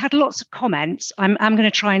 We've had lots of comments. I'm going to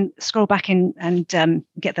try and scroll back in and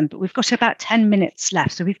get them, but we've got about 10 minutes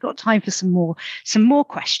left. So we've got time for some more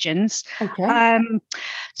questions. Okay.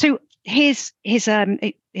 So here's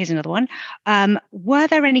another one. Were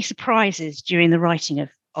there any surprises during the writing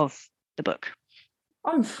of the book?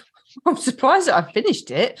 I'm surprised that I finished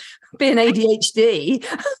it, being ADHD.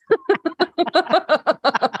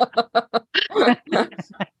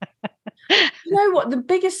 You know what? The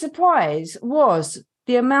biggest surprise was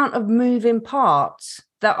the amount of moving parts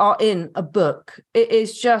that are in a book. It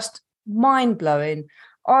is just mind-blowing.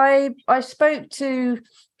 I spoke to,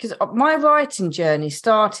 because my writing journey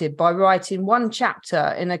started by writing one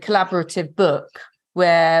chapter in a collaborative book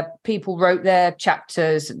where people wrote their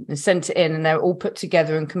chapters and sent it in, and they were all put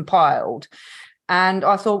together and compiled. And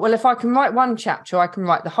I thought, well, if I can write one chapter, I can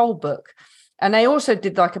write the whole book. And they also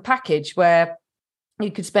did like a package where you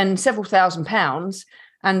could spend several £1,000s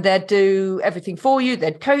and they'd do everything for you.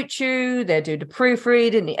 They'd coach you, they'd do the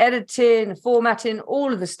proofreading, the editing, the formatting,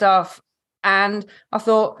 all of the stuff. And I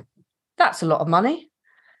thought, that's a lot of money.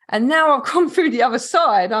 And now I've gone through the other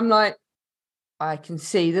side. I'm like, I can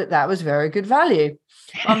see that was very good value.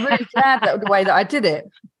 I'm really glad that the way that I did it.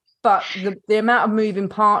 But the amount of moving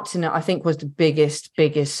parts in it, I think, was the biggest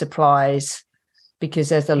surprise, because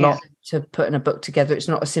there's a lot to put in a book together. It's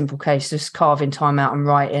not a simple case of just carving time out and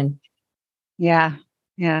writing. Yeah.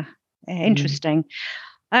 Interesting.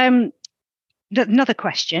 Another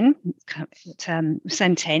question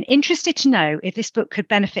sent in. Interested to know if this book could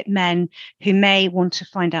benefit men who may want to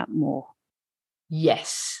find out more.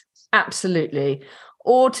 Yes, absolutely.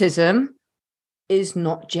 Autism is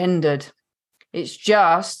not gendered. It's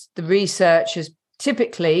just the research has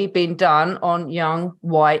typically been done on young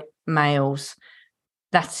white males.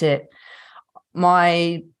 That's it.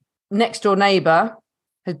 My next door neighbour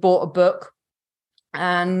has bought a book,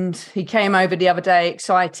 and he came over the other day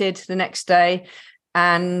excited the next day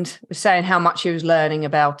and was saying how much he was learning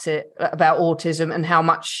about it, about autism, and how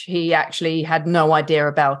much he actually had no idea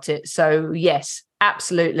about it. So yes,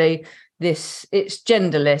 absolutely. It's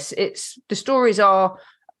genderless. The stories are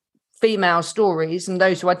female stories, and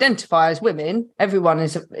those who identify as women, everyone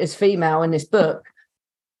is female in this book,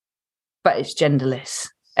 but it's genderless.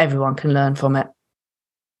 Everyone can learn from it.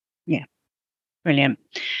 Yeah, brilliant.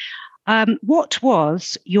 What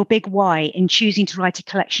was your big why in choosing to write a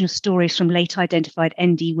collection of stories from late identified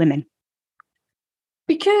ND women?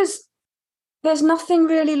 Because there's nothing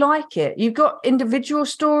really like it. You've got individual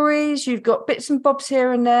stories, you've got bits and bobs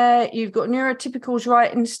here and there, you've got neurotypicals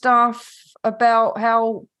writing stuff about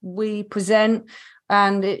how we present,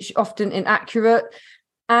 and it's often inaccurate.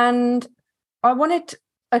 And I wanted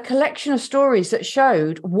a collection of stories that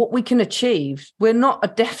showed what we can achieve. We're not a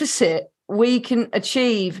deficit. We can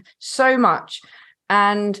achieve so much.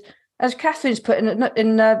 And as Catherine's put in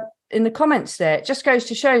the comments there, it just goes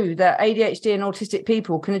to show you that ADHD and autistic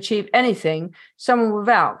people can achieve anything. Someone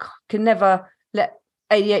without can never let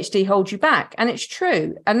ADHD hold you back. And it's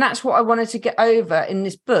true. And that's what I wanted to get over in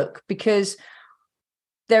this book, because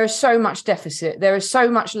there is so much deficit. There is so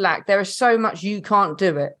much lack. There is so much you can't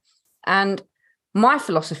do it. And my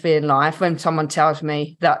philosophy in life, when someone tells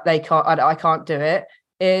me that I can't do it,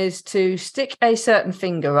 is to stick a certain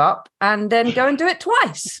finger up and then go and do it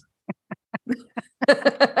twice.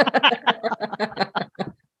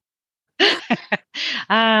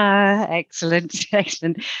 Excellent.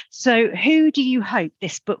 So who do you hope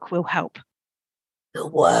this book will help? The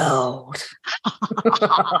world.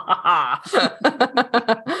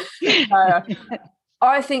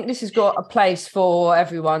 I think this has got a place for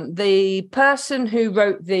everyone. The person who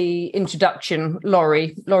wrote the introduction,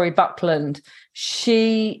 Laurie Buckland,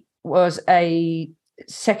 she was a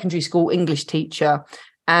secondary school English teacher,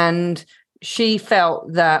 and she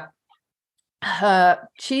felt that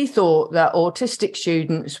she thought that autistic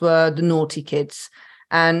students were the naughty kids.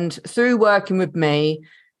 And through working with me,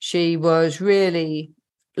 she's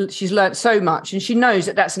learned so much, and she knows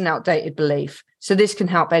that that's an outdated belief. So this can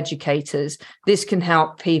help educators. This can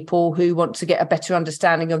help people who want to get a better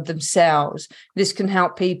understanding of themselves. This can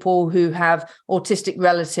help people who have autistic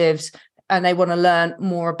relatives and they want to learn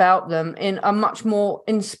more about them in a much more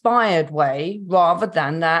inspired way, rather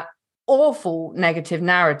than that awful negative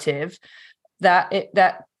narrative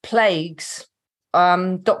that plagues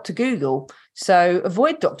Dr. Google. So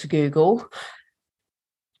avoid Dr. Google.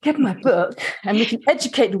 Get my book and we can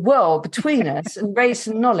educate the world between us and raise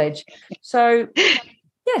some knowledge. So,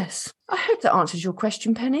 yes, I hope that answers your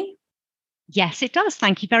question, Penny. Yes, it does.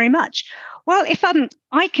 Thank you very much. Well, if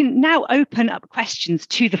I can now open up questions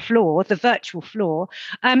to the floor, the virtual floor.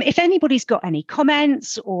 If anybody's got any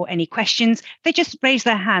comments or any questions, they just raise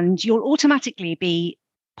their hand. You'll automatically be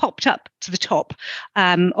popped up to the top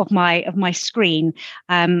of my screen,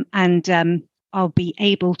 and I'll be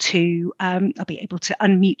able to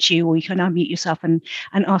unmute you, or you can unmute yourself and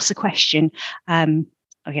ask the question. I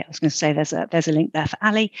was going to say there's a link there for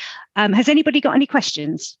Ali. Has anybody got any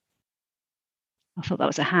questions? I thought that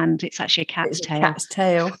was a hand. It's actually a cat's tail. Cat's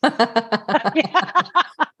tail.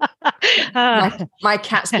 My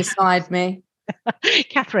cat's beside me.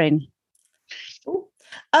 Catherine.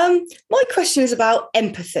 My question is about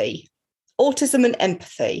empathy, autism and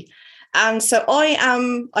empathy. And so I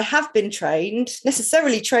have been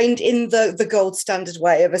necessarily trained in the gold standard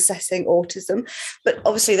way of assessing autism, but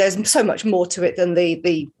obviously there's so much more to it than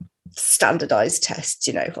the standardized tests,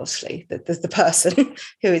 obviously there's the person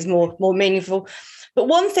who is more meaningful. But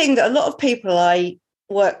one thing that a lot of people I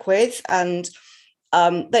work with, and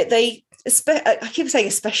I keep saying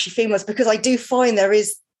especially females, because I do find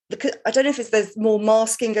I don't know if there's more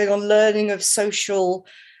masking going on, learning of social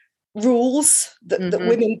rules that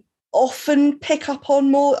women often pick up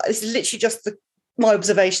on more. This is literally just my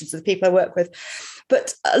observations of the people I work with.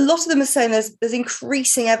 But a lot of them are saying there's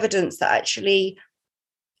increasing evidence that actually,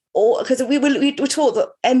 because we were taught that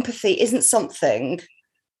empathy isn't something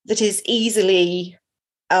that is easily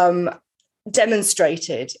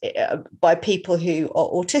demonstrated by people who are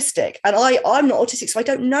autistic. And I'm not autistic, so I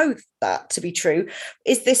don't know that to be true.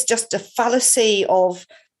 Is this just a fallacy of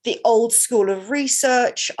the old school of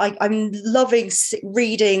research? I'm loving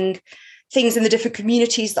reading things in the different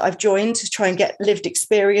communities that I've joined to try and get lived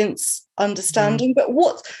experience understanding. But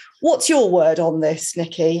what's your word on this,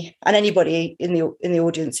 Nikki, and anybody in the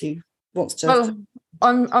audience who wants to? Well,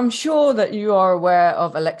 I'm sure that you are aware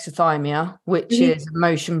of alexithymia, which is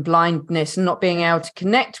emotion blindness and not being able to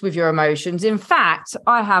connect with your emotions. In fact,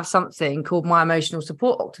 I have something called my emotional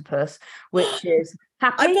support octopus, which is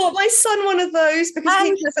happy. I bought my son one of those because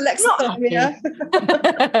he has alexithymia.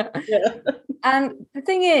 Yeah. And the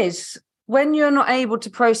thing is, when you're not able to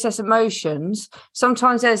process emotions,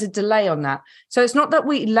 sometimes there's a delay on that. So it's not that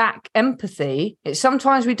we lack empathy. It's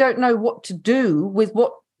sometimes we don't know what to do with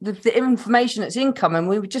what the information that's incoming.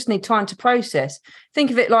 We would just need time to process. Think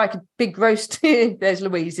of it like a big roast. There's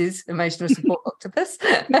Louise's emotional support octopus.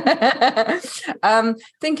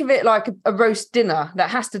 Think of it like a roast dinner that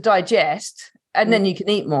has to digest, and then you can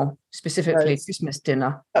eat more, specifically Christmas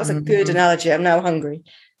dinner. That was a good analogy. I'm now hungry.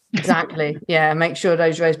 Exactly. Yeah. Make sure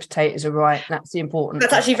those roast potatoes are right. That's the important.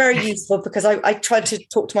 That's actually very useful, because I tried to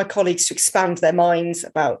talk to my colleagues to expand their minds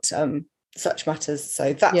about such matters.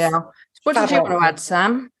 So that's What did you want to add,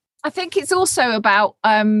 Sam? I think it's also about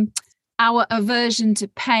our aversion to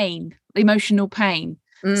pain, emotional pain.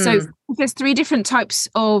 So there's 3 different types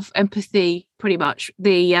of empathy, pretty much: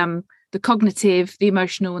 the cognitive, the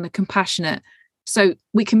emotional, and the compassionate. So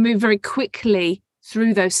we can move very quickly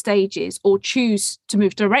through those stages, or choose to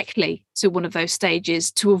move directly to one of those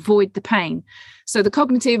stages to avoid the pain. So the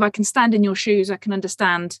cognitive, I can stand in your shoes, I can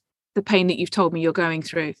understand the pain that you've told me you're going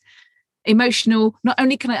through. Emotional, not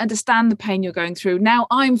only can I understand the pain you're going through, now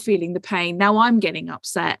I'm feeling the pain, now I'm getting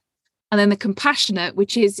upset. And then the compassionate,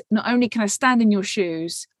 which is not only can I stand in your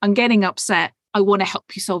shoes, I'm getting upset, I want to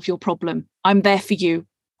help you solve your problem. I'm there for you,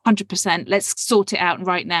 100%. Let's sort it out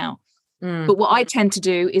right now. But what I tend to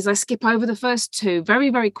do is I skip over the first 2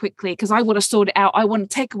 very, very quickly, because I want to sort it out. I want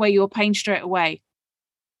to take away your pain straight away.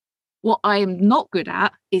 What I am not good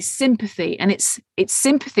at is sympathy. And it's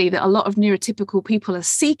sympathy that a lot of neurotypical people are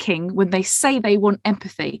seeking when they say they want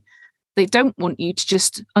empathy. They don't want you to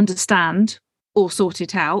just understand or sort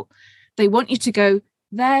it out. They want you to go,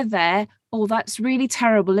 there. Oh, that's really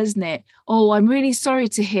terrible, isn't it? Oh, I'm really sorry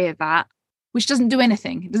to hear that, which doesn't do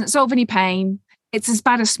anything. It doesn't solve any pain. It's as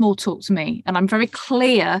bad as small talk to me. And I'm very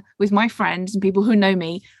clear with my friends and people who know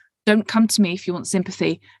me. Don't come to me if you want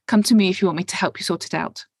sympathy. Come to me if you want me to help you sort it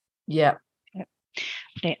out. Yeah.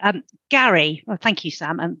 Okay. Gary, well, thank you,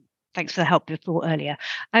 Sam, and thanks for the help before earlier.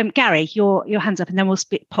 Gary, your hand's up, and then we'll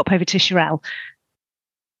pop over to Sherelle.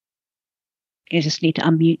 You just need to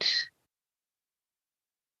unmute.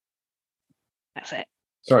 That's it.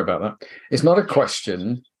 Sorry about that. It's not a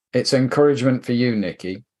question. It's encouragement for you,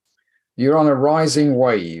 Nikki. You're on a rising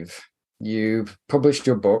wave. You've published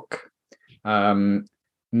your book.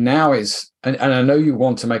 Now is, and I know you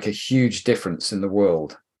want to make a huge difference in the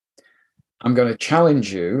world. I'm going to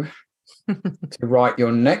challenge you to write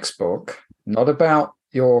your next book, not about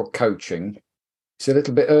your coaching. It's a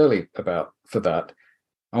little bit early for that.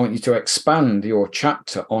 I want you to expand your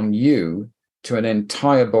chapter on you to an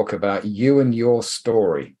entire book about you and your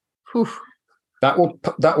story. Whew. That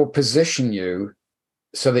will position you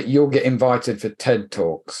so that you'll get invited for TED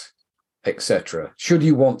Talks, etc. Should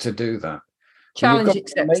you want to do that? Challenge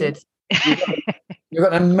accepted. You've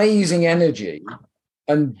got amazing energy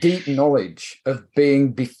and deep knowledge of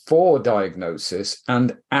being before diagnosis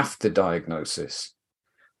and after diagnosis.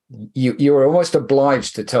 You're almost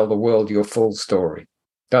obliged to tell the world your full story.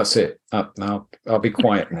 That's it. Now I'll be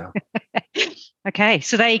quiet now. Okay,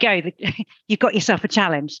 so there you go. You've got yourself a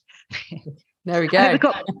challenge. There we go.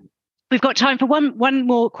 We've got time for one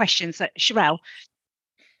more question. So Sherelle,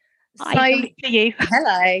 to you.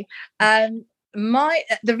 Hello.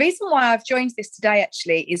 The reason why I've joined this today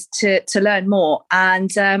actually is to learn more, and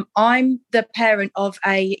I'm the parent of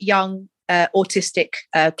a young autistic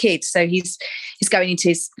kid, so he's going into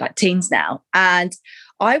his teens now, and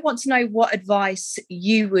I want to know what advice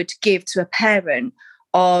you would give to a parent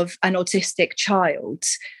of an autistic child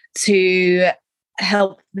to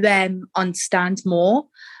help them understand more.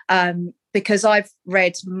 Because I've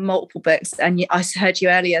read multiple books, and I heard you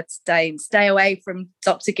earlier today, stay away from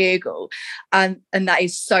Dr. Google. And that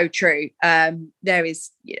is so true. There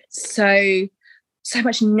is so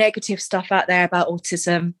much negative stuff out there about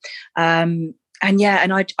autism. And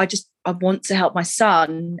I want to help my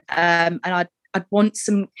son. And I'd want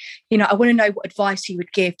some, I want to know what advice you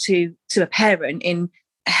would give to a parent in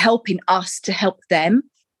helping us to help them.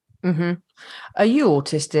 Mm-hmm. Are you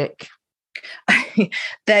autistic?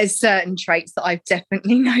 There's certain traits that I've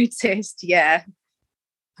definitely noticed. Yeah.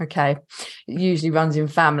 Okay. It usually runs in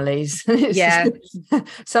families. Yeah.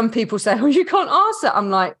 Some people say, oh, you can't ask that. I'm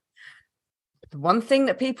like, the one thing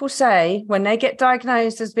that people say when they get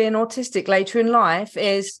diagnosed as being autistic later in life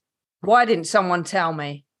is, why didn't someone tell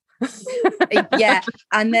me? Yeah.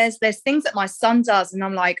 And there's things that my son does, and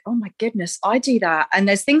I'm like, oh my goodness, I do that. And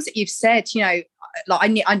there's things that you've said,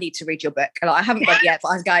 like I need to read your book. Like, I haven't got it yet, but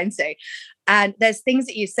I was going to. And there's things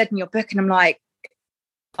that you said in your book, and I'm like,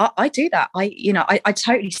 I do that. I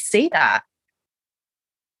totally see that.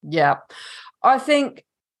 Yeah. I think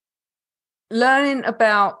learning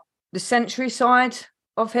about the sensory side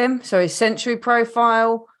of him, so his sensory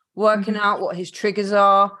profile, working out what his triggers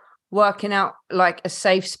are, working out like a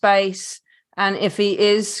safe space. And if he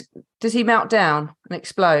is, does he melt down and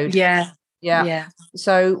explode? Yeah.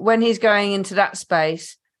 So when he's going into that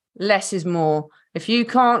space, less is more. If you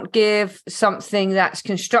can't give something that's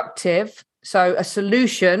constructive, so a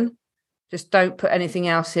solution, just don't put anything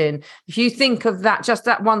else in. If you think of that, just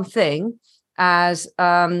that one thing as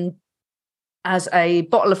a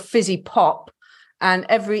bottle of fizzy pop, and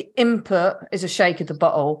every input is a shake of the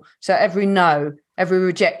bottle. So every no, every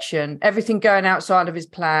rejection, everything going outside of his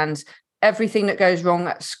plans, everything that goes wrong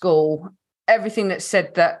at school, everything that's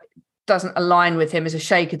said that doesn't align with him is a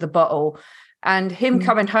shake of the bottle. And him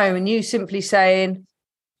coming home and you simply saying,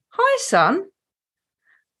 hi, son,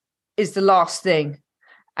 is the last thing.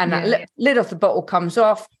 And that lid off the bottle comes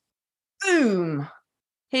off. Boom.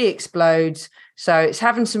 He explodes. So it's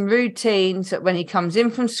having some routines that when he comes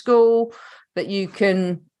in from school that you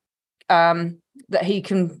can, that he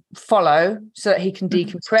can follow so that he can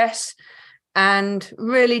decompress, and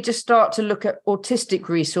really just start to look at autistic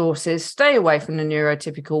resources. Stay away from the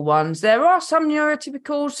neurotypical ones. There are some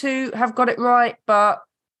neurotypicals who have got it right, but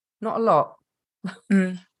not a lot.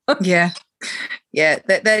 Yeah.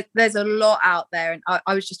 There's a lot out there. And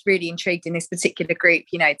I was just really intrigued in this particular group,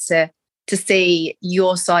 to see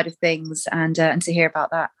your side of things and to hear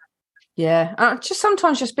about that. Yeah. Just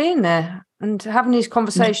sometimes just being there. and having these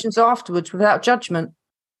conversations afterwards without judgment.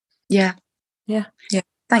 Yeah.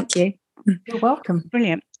 Thank you. You're welcome.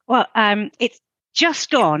 Brilliant. Well, it's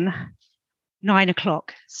just on 9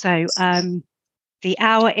 o'clock, so the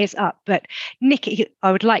hour is up. But Nikki,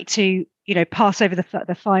 I would like to, pass over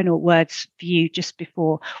the final words for you just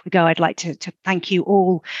before we go. I'd like to thank you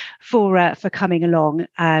all for coming along.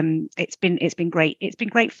 It's been great. It's been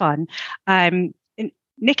great fun.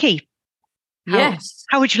 Nikki,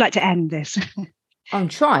 how would you like to end this? I'm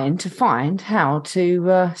trying to find how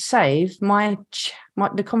to save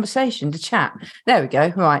the conversation, the chat. There we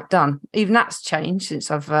go. Right, done. Even that's changed since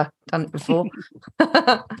I've done it before.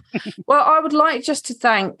 Well, I would like just to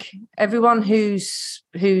thank everyone who's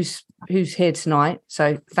here tonight.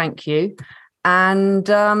 So thank you. And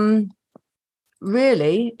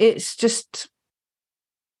really, it's just,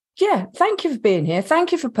 thank you for being here.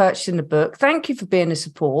 Thank you for purchasing the book. Thank you for being a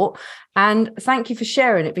support. And thank you for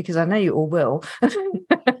sharing it, because I know you all will.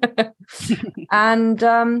 And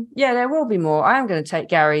there will be more. I am going to take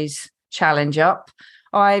Gary's challenge up.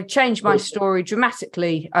 I've changed my story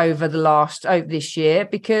dramatically over this year,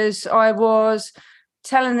 because I was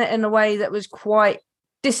telling it in a way that was quite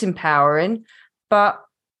disempowering. But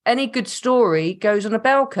any good story goes on a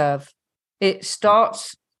bell curve. It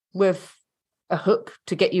starts with a hook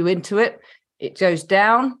to get you into it. It goes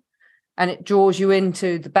down and it draws you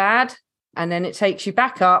into the bad, and then it takes you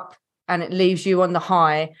back up and it leaves you on the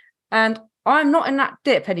high. And I'm not in that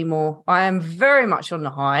dip anymore. I am very much on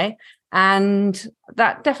the high, and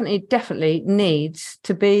that definitely needs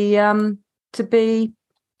to be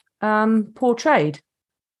portrayed.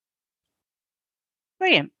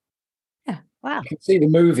 Brilliant. Yeah. Wow. You can see the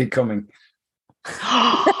movie coming.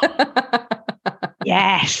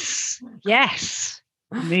 Yes.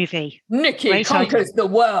 Movie. Nikki conquers the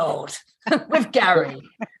world with Gary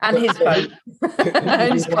and his boat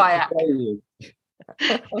and his kayak.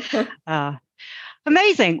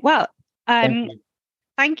 Amazing. Well,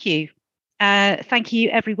 thank you. Thank you,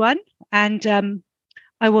 everyone. And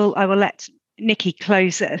I will let Nikki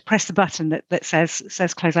press the button that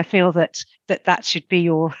says close. I feel that should be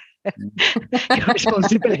your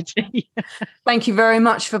responsibility. Thank you very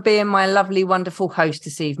much for being my lovely, wonderful host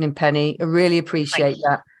this evening, Penny. I really appreciate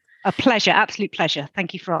that. A pleasure, absolute pleasure.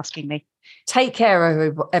 Thank you for asking me. Take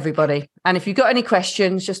care, everybody. And if you've got any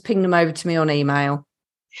questions, just ping them over to me on email.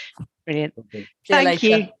 Brilliant. Okay. Thank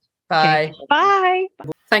you. Bye. Okay. Bye.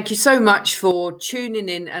 Thank you so much for tuning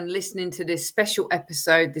in and listening to this special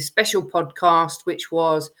episode, this special podcast, which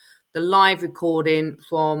was the live recording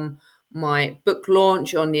from my book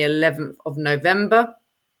launch on the 11th of November.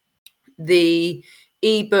 The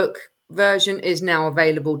ebook version is now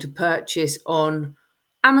available to purchase on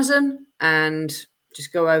Amazon, and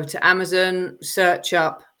just go over to Amazon, search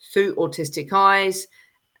up Through Autistic Eyes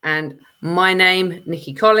and my name,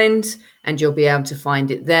 Nikki Collins, and you'll be able to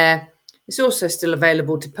find it there. It's also still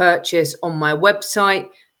available to purchase on my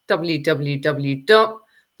website,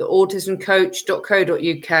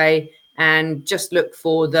 www.theautismcoach.co.uk, and just look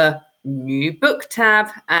for the new book tab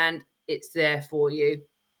and it's there for you.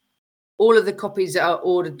 All of the copies that are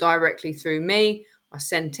ordered directly through me are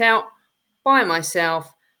sent out by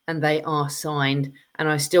myself and they are signed. And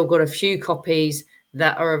I still got a few copies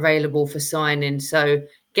that are available for signing. So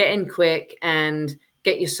get in quick and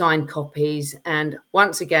get your signed copies. And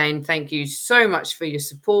once again, thank you so much for your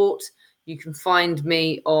support. You can find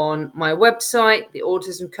me on my website,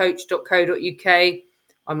 theautismcoach.co.uk.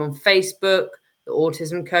 I'm on Facebook, The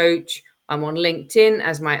Autism Coach. I'm on LinkedIn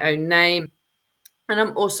as my own name. And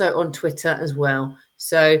I'm also on Twitter as well.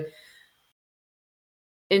 So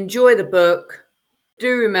enjoy the book.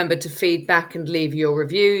 Do remember to feedback and leave your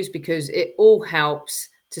reviews, because it all helps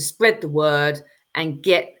to spread the word and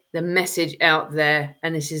get the message out there.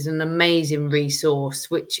 And this is an amazing resource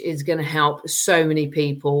which is going to help so many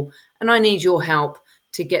people. And I need your help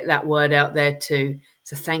to get that word out there too.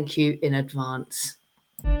 So thank you in advance.